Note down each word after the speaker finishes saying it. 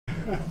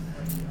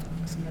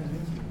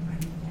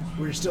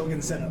We're still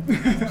getting set up.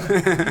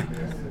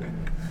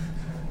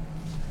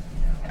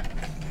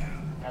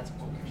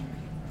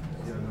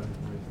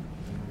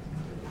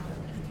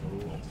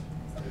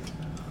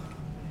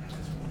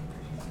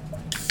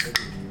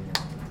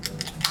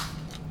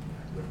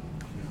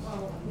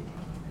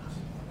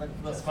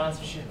 Like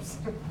sponsorships.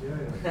 I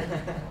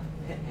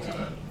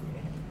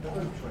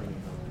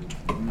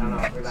don't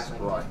know. We're back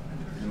Sprite.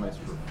 The most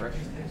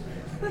refreshing.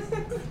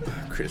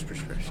 Crisp,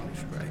 refreshing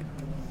Sprite.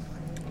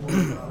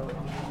 You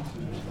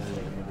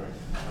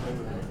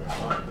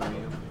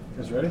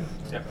guys ready?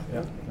 Yep.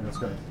 Yep. Let's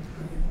go.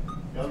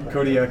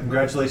 Cody,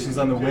 congratulations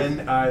on the win.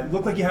 It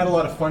looked like you had a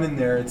lot of fun in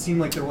there. It seemed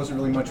like there wasn't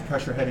really much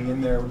pressure heading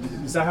in there.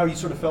 Is that how you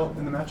sort of felt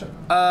in the matchup?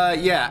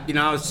 Yeah.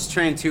 I was just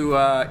trying to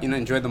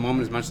enjoy the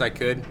moment as much as I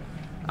could.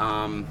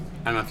 I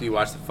don't know if you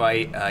watched the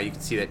fight. You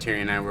could see that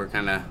Terrion and I were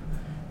kind of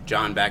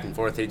jawing back and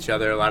forth at each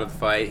other a lot of the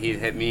fight. He'd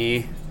hit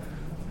me.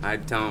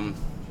 I'd tell him,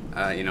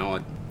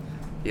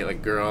 he had like a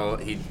girl.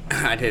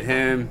 I'd hit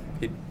him.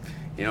 He'd,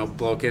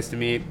 blow a kiss to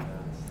me.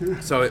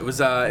 So it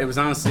was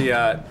honestly,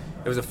 it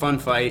was a fun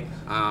fight.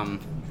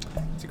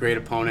 It's a great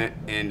opponent,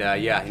 and I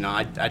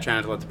try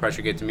not to let the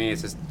pressure get to me.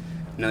 It's just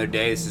another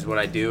day. This is what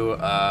I do.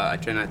 I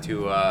try not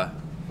to,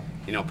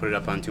 put it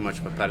up on too much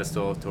of a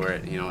pedestal to where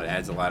it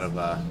adds a lot of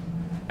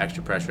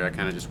extra pressure. I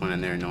kind of just went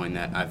in there knowing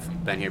that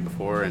I've been here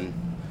before and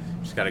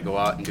just got to go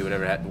out and do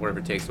whatever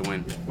it takes to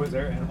win. Was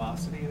there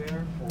animosity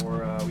there, or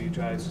were you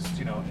guys just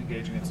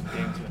engaging in some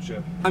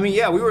gamesmanship? I mean,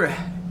 yeah, we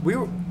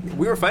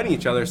were fighting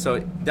each other, so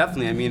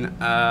definitely. I mean,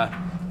 I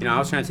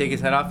was trying to take his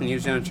head off, and he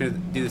was trying to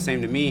do the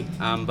same to me.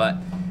 But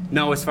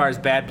no, as far as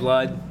bad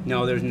blood,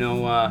 no, there's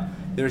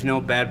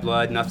no bad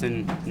blood.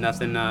 Nothing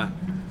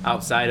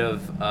outside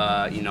of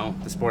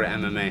the sport of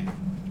MMA.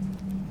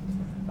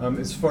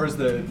 As far as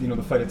the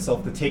the fight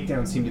itself, the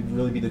takedown seemed to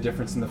really be the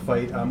difference in the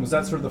fight. Was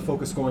that sort of the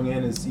focus going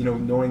in, is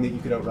knowing that you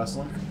could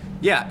out-wrestle him?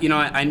 Yeah,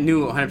 I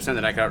knew 100%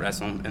 that I could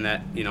out-wrestle him, and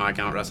that I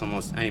can out-wrestle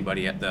almost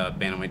anybody at the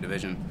bantamweight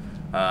division.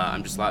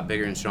 I'm just a lot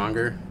bigger and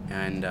stronger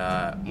and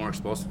more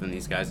explosive than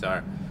these guys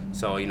are.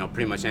 So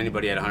pretty much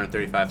anybody at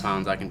 135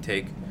 pounds I can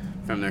take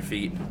from their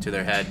feet to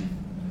their head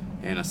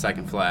in a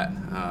second flat.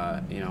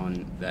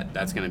 And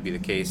that's going to be the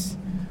case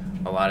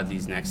a lot of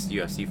these next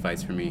UFC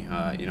fights for me.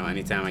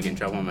 Anytime I get in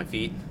trouble on my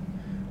feet,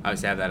 I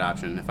always have that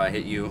option. If I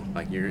hit you,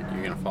 you're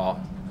gonna fall.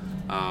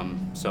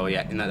 So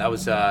yeah, and that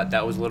was a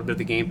little bit of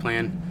the game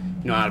plan.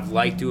 I'd have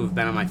liked to have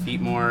been on my feet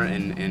more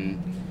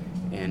and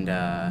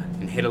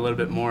hit a little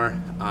bit more,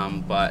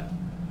 but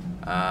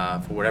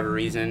for whatever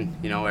reason,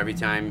 every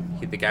time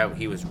the guy,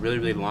 he was really,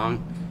 really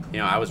long.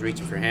 I was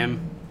reaching for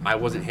him, I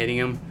wasn't hitting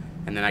him,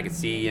 and then I could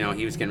see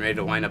he was getting ready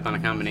to wind up on a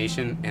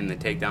combination, and the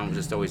takedown was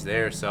just always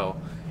there. So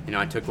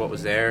I took what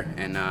was there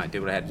and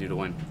did what I had to do to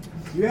win.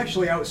 You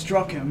actually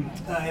outstruck him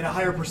at a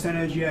higher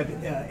percentage. You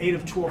had 8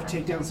 of 12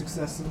 takedown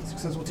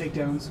successful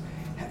takedowns.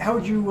 How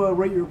would you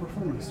rate your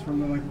performance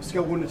from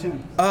scale 1 to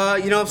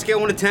 10? Scale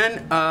 1 to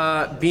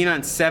 10, being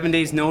on 7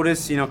 days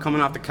notice,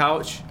 coming off the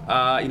couch.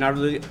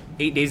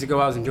 8 days ago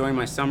I was enjoying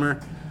my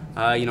summer,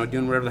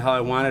 doing whatever the hell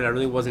I wanted. I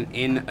really wasn't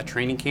in a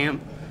training camp.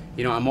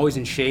 I'm always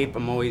in shape.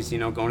 I'm always,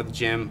 going to the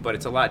gym, but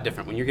it's a lot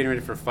different when you're getting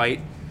ready for a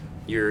fight.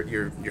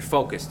 You're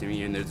focused. I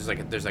mean, there's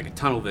like a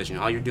tunnel vision.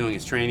 All you're doing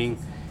is training.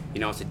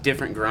 It's a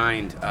different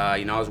grind.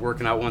 I was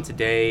working out once a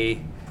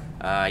day.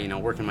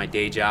 Working my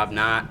day job,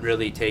 not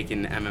really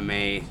taking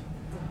MMA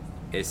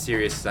as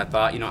serious as I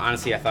thought.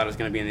 Honestly, I thought I was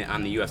going to be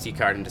on the UFC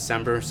card in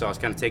December, so I was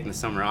kind of taking the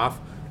summer off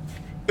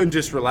and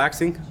just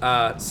relaxing.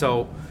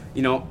 So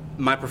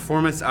my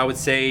performance, I would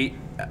say,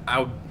 I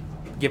would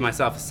give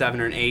myself a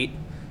 7 or an 8.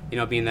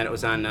 Being that it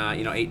was on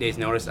 8 days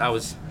notice. I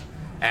was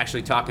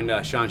actually talking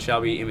to Sean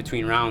Shelby in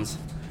between rounds.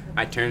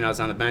 I was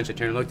on the bench, I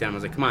turned and looked at him, I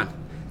was like, come on,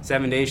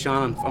 7 days,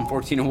 Sean, I'm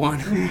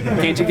 14-1.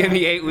 Can't you give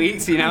me 8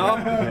 weeks,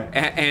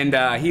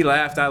 And he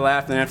laughed, I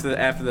laughed, and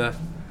after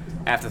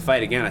the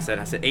fight again, I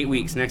said 8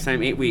 weeks, next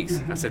time 8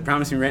 weeks. I said,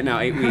 promise me right now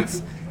 8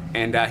 weeks.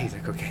 And he's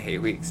like, okay,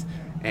 8 weeks.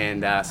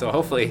 And so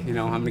hopefully, I'm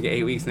gonna get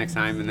 8 weeks next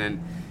time, and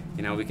then,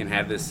 we can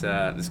have this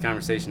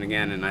conversation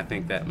again, and I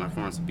think that my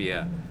performance will be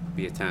a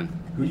 10.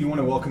 Who do you want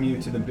to welcome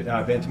you to the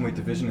bantamweight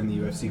division in the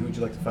UFC? Who would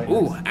you like to fight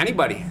next?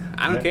 Anybody.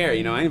 I don't care.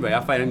 Anybody.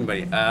 I'll fight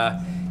anybody.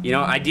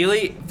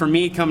 Ideally for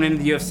me coming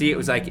into the UFC, it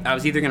was like I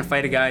was either going to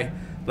fight a guy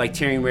like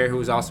Terrion Ware, who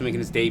was also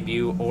making his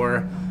debut,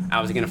 or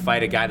I was going to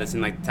fight a guy that's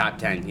in the top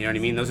 10. You know what I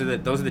mean? Those are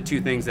the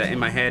two things that in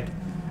my head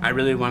I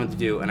really wanted to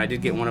do, and I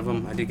did get one of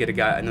them. I did get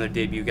another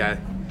debut guy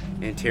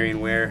in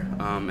Terrion Ware,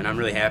 and I'm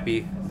really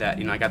happy that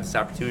I got this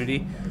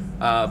opportunity.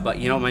 But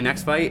my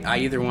next fight,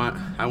 I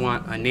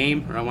want a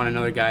name, or I want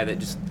another guy that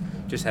just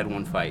had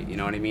one fight. You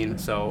know what I mean?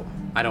 So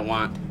I don't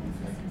want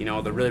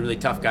the really, really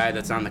tough guy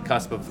that's on the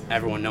cusp of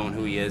everyone knowing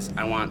who he is.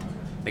 I want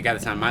the guy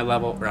that's on my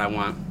level, or I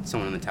want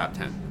someone in the top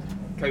 10.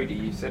 Cody,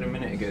 you said a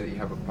minute ago that you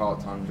have a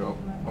part-time job,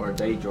 or a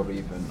day job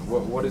even.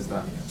 What is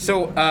that?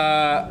 So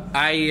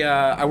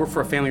I work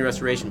for a family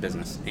restoration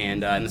business,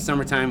 and in the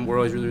summertime we're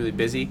always really, really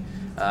busy.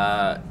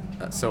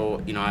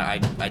 So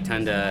I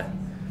tend to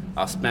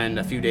I'll spend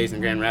a few days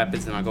in Grand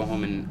Rapids, and I'll go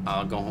home and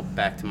I'll go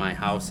back to my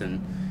house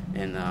in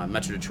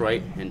Metro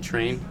Detroit and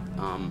train.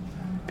 And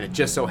it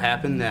just so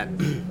happened that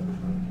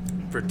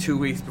for 2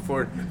 weeks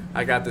before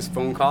I got this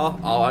phone call,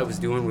 all I was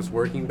doing was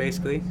working,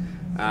 basically,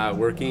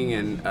 working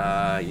and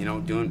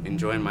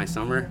enjoying my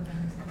summer.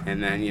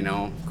 And then,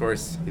 of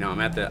course,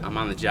 I'm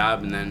on the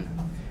job, and then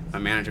my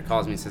manager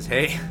calls me and says,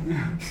 "Hey,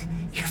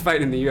 you're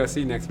fighting in the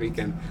UFC next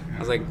weekend." I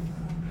was like,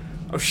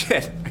 "Oh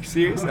shit, are you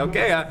serious?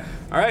 Okay, all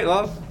right,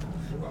 well,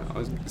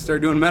 I'll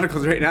start doing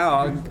medicals right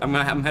now.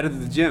 I'm headed to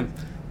the gym."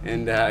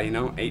 And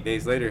 8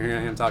 days later, here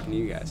I am talking to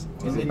you guys.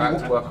 Is it back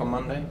to work on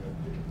Monday?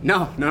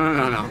 No.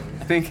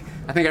 I think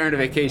I earned a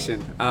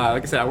vacation.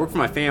 Like I said, I work for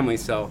my family,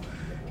 so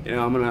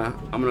I'm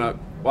gonna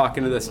walk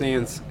into the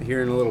stands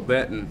here in a little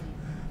bit, and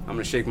I'm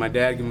gonna shake my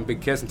dad, give him a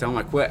big kiss, and tell him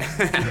I quit.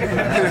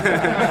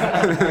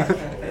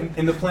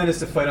 And the plan is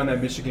to fight on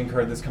that Michigan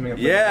card that's coming up.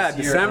 Yeah,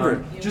 this year.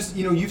 December.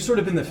 You've sort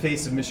of been the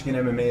face of Michigan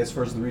MMA as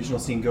far as the regional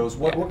scene goes.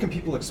 What can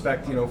people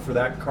expect, for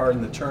that card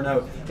and the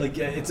turnout? Like,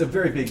 it's a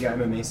very big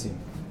MMA scene.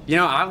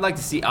 I'd like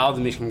to see all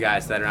the Michigan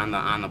guys that are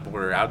on the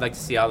border. I would like to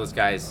see all those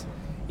guys,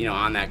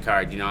 on that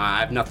card. I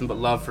have nothing but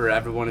love for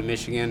everyone in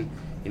Michigan.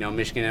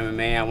 Michigan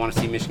MMA. I want to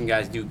see Michigan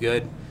guys do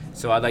good.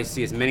 So I'd like to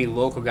see as many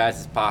local guys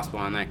as possible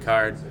on that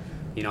card.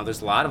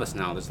 There's a lot of us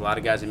now. There's a lot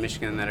of guys in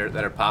Michigan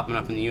that are popping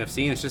up in the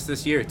UFC, and it's just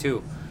this year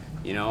too.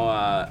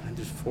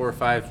 There's 4 or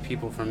 5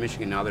 people from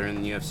Michigan now that are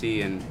in the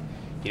UFC, and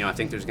I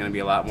think there's going to be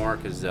a lot more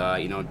because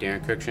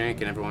Darren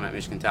Cruikshank and everyone at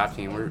Michigan Top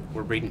Team,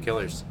 we're breeding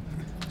killers.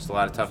 There's a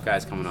lot of tough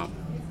guys coming up.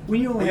 When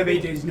you only have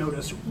 8 days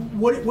notice,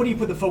 what do you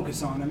put the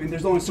focus on? I mean,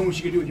 there's only so much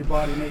you can do with your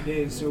body in 8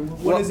 days. So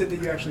what is it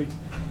that you actually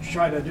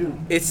try to do?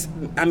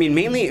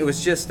 Mainly it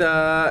was just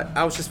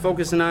I was just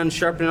focusing on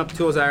sharpening up the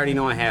tools I already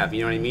know I have.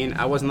 You know what I mean?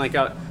 I wasn't like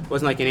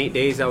in 8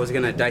 days I was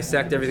gonna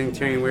dissect everything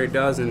Terrion Ware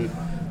does and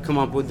come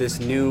up with this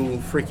new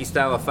freaky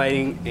style of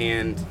fighting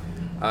and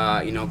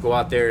go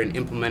out there and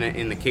implement it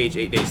in the cage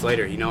 8 days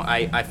later.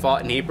 I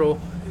fought in April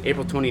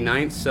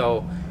 29th,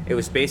 so it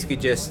was basically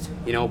just,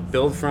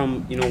 build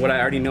from, what I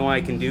already know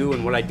I can do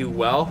and what I do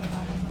well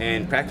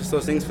and practice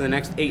those things for the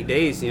next 8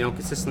 days,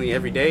 consistently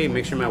every day,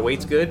 make sure my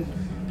weight's good,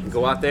 and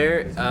go out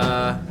there,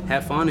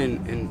 have fun,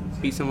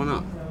 and beat someone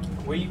up.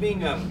 Were you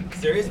being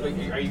serious?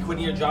 Are you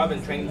quitting your job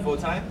and training full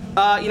time?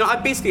 I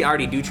basically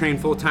already do train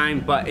full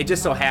time, but it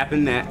just so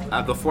happened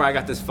that before I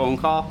got this phone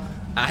call,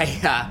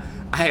 I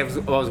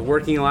was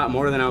working a lot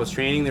more than I was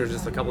training. There was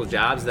just a couple of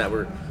jobs that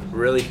were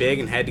really big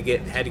and had to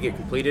get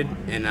completed,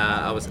 and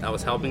I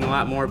was helping a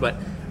lot more. But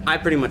I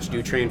pretty much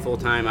do train full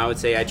time. I would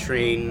say I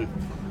train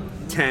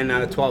 10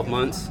 out of 12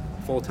 months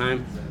full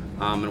time,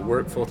 and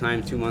work full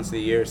time 2 months of the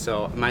year.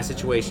 So my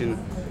situation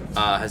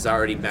has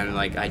already been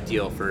like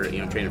ideal for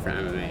training for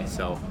MMA.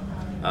 So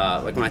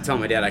like when I tell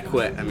my dad I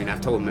quit,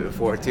 I've told him it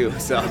before too.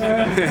 So.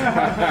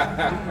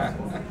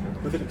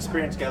 With an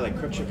experienced guy like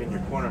Cruikshank in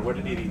your corner, what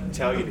did he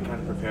tell you to kind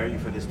of prepare you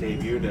for this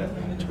debut, to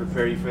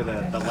prepare you for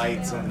the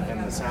lights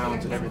and the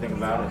sounds and everything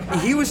about it?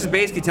 He was just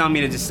basically telling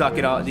me to just suck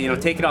it all,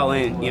 take it all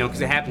in,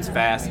 because it happens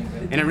fast,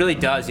 and it really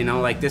does.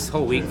 Like this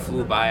whole week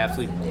flew by,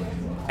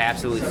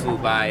 absolutely flew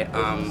by.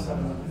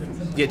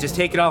 Just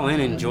take it all in,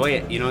 enjoy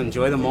it.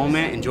 Enjoy the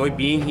moment, enjoy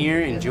being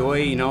here,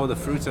 enjoy the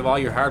fruits of all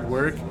your hard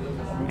work.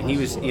 And he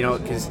was,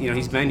 because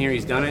he's been here,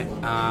 he's done it.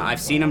 I've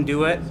seen him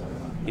do it.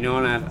 And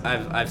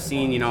I've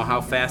seen how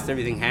fast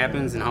everything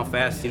happens and how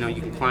fast you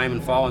can climb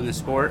and fall in this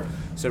sport.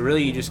 So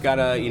really you just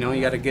gotta you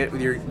gotta get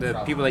with the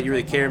people that you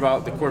really care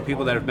about, the core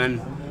people that have been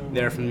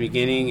there from the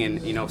beginning,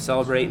 and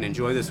celebrate and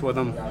enjoy this with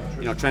them.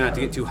 Try not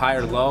to get too high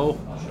or low,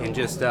 and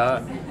just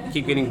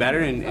keep getting better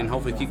and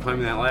hopefully keep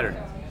climbing that ladder.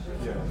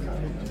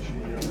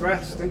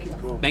 Congrats, thank you.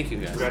 Thank you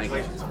guys.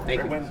 Congratulations.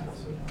 Thank you.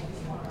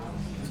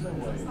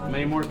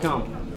 Many more to come.